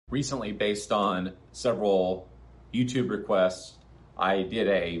Recently, based on several YouTube requests, I did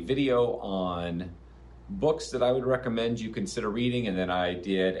a video on books that I would recommend you consider reading, and then I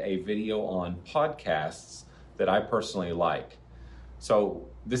did a video on podcasts that I personally like. So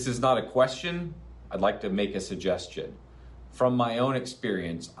this is not a question. I'd like to make a suggestion. From my own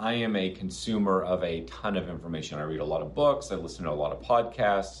experience, I am a consumer of a ton of information. I read a lot of books, I listen to a lot of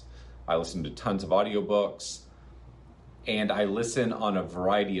podcasts, I listen to tons of audiobooks, and I listen on a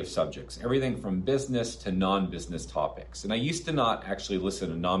variety of subjects, everything from business to non-business topics. And I used to not actually listen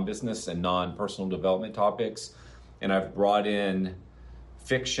to non-business and non-personal development topics, and I've brought in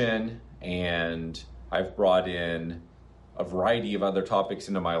fiction and I've brought in a variety of other topics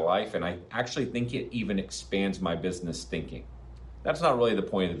into my life, and I actually think it even expands my business thinking. That's not really the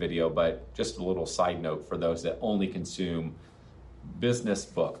point of the video, but just a little side note for those that only consume business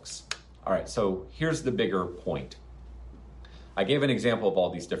books. All right, so here's the bigger point. I gave an example of all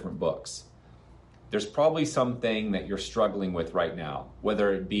these different books. There's probably something that you're struggling with right now,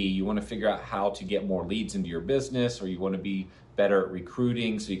 whether it be you want to figure out how to get more leads into your business, or you want to be better at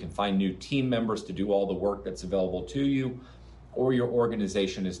recruiting so you can find new team members to do all the work that's available to you, or your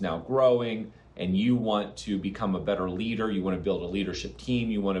organization is now growing and you want to become a better leader, you want to build a leadership team,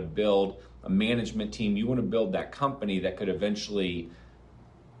 you want to build a management team, you want to build that company that could eventually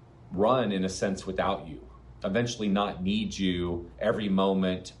run in a sense without you, eventually not need you every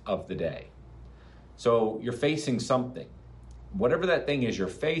moment of the day. So you're facing something. Whatever that thing is you're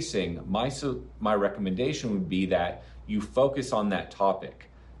facing, my recommendation would be that you focus on that topic.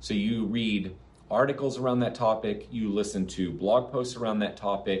 So you read articles around that topic, you listen to blog posts around that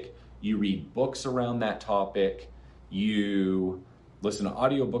topic, you read books around that topic, you listen to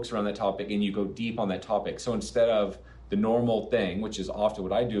audiobooks around that topic, and you go deep on that topic. So instead of the normal thing, which is often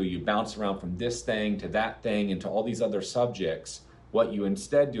what I do, you bounce around from this thing to that thing and to all these other subjects. What you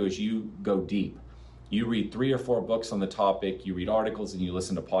instead do is you go deep. You read 3 or 4 books on the topic, you read articles, and you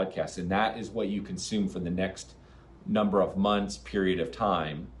listen to podcasts. And that is what you consume for the next number of months, period of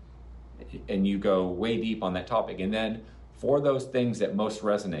time. And you go way deep on that topic. And then for those things that most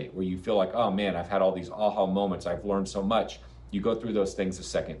resonate, where you feel like, oh man, I've had all these aha moments, I've learned so much, you go through those things a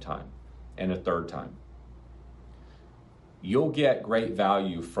second time and a third time. You'll get great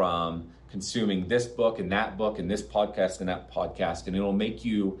value from consuming this book and this podcast and that podcast, and it'll make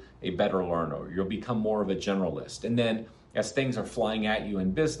you a better learner. You'll become more of a generalist. And then as things are flying at you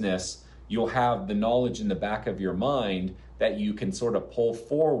in business, you'll have the knowledge in the back of your mind that you can sort of pull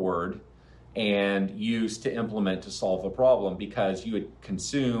forward and use to implement to solve a problem, because you had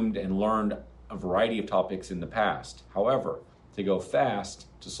consumed and learned a variety of topics in the past. However, to go fast,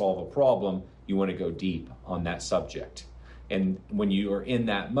 to solve a problem, you want to go deep on that subject. And when you are in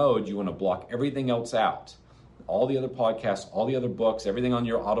that mode, you want to block everything else out. All the other podcasts, all the other books, everything on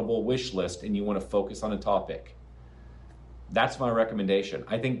your Audible wish list, and you want to focus on a topic. That's my recommendation.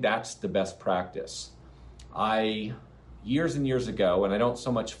 I think that's the best practice. Years and years ago, and I don't so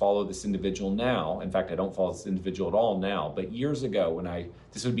much follow this individual now. In fact, I don't follow this individual at all now. But years ago,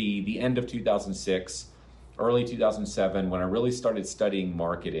 this would be the end of 2006, early 2007, when I really started studying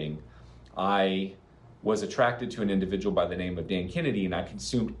marketing, I was attracted to an individual by the name of Dan Kennedy, and I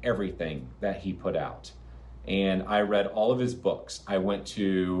consumed everything that he put out. And I read all of his books. I went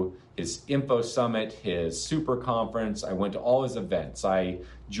to his Info Summit, his Super Conference. I went to all his events. I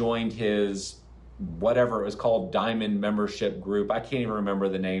joined his, whatever it was called, Diamond membership group. I can't even remember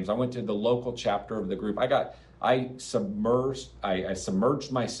the names. I went to the local chapter of the group. I submerged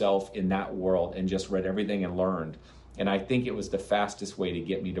myself in that world and just read everything and learned. And I think it was the fastest way to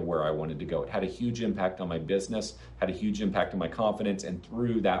get me to where I wanted to go. It had a huge impact on my business, had a huge impact on my confidence, and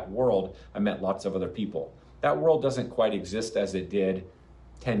through that world, I met lots of other people. That world doesn't quite exist as it did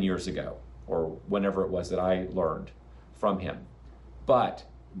 10 years ago, or whenever it was that I learned from him. But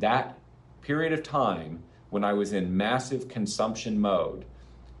that period of time, when I was in massive consumption mode,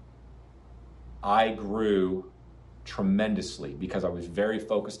 I grew tremendously because I was very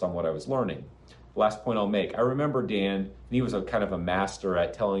focused on what I was learning. Last point I'll make, I remember Dan, and he was a kind of a master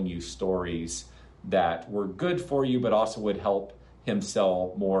at telling you stories that were good for you, but also would help him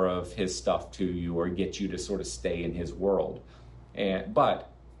sell more of his stuff to you or get you to sort of stay in his world.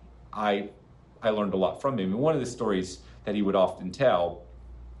 But I learned a lot from him. And one of the stories that he would often tell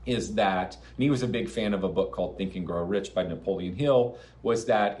is that, and he was a big fan of a book called Think and Grow Rich by Napoleon Hill, was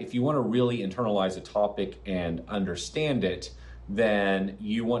that if you want to really internalize a topic and understand it, then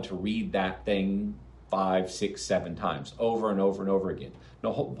you want to read that thing 5, 6, 7 times over and over and over again.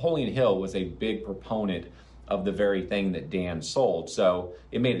 Napoleon Hill was a big proponent of the very thing that Dan sold. So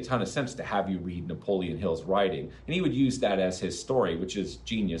it made a ton of sense to have you read Napoleon Hill's writing. And he would use that as his story, which is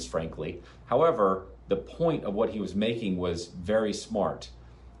genius, frankly. However, the point of what he was making was very smart.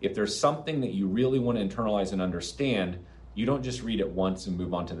 If there's something that you really want to internalize and understand, you don't just read it once and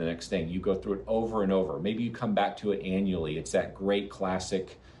move on to the next thing. You go through it over and over. Maybe you come back to it annually. It's that great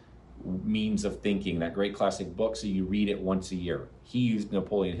classic means of thinking, that great classic book, so you read it once a year. He used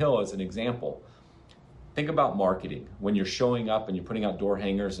Napoleon Hill as an example. Think about marketing. When you're showing up and you're putting out door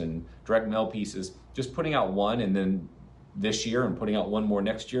hangers and direct mail pieces, just putting out one and then this year and putting out one more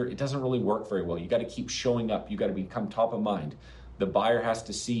next year, it doesn't really work very well. You got to keep showing up. You got to become top of mind. The buyer has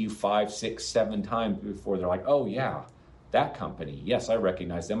to see you 5, 6, 7 times before they're like, oh yeah, that company, yes, I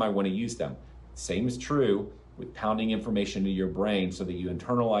recognize them, I want to use them. Same is true with pounding information into your brain so that you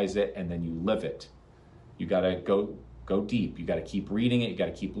internalize it and then you live it. You got to go deep. You got to keep reading it. You got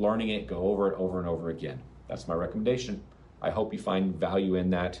to keep learning it. Go over it over and over again. That's my recommendation. I hope you find value in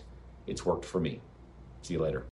that. It's worked for me. See you later.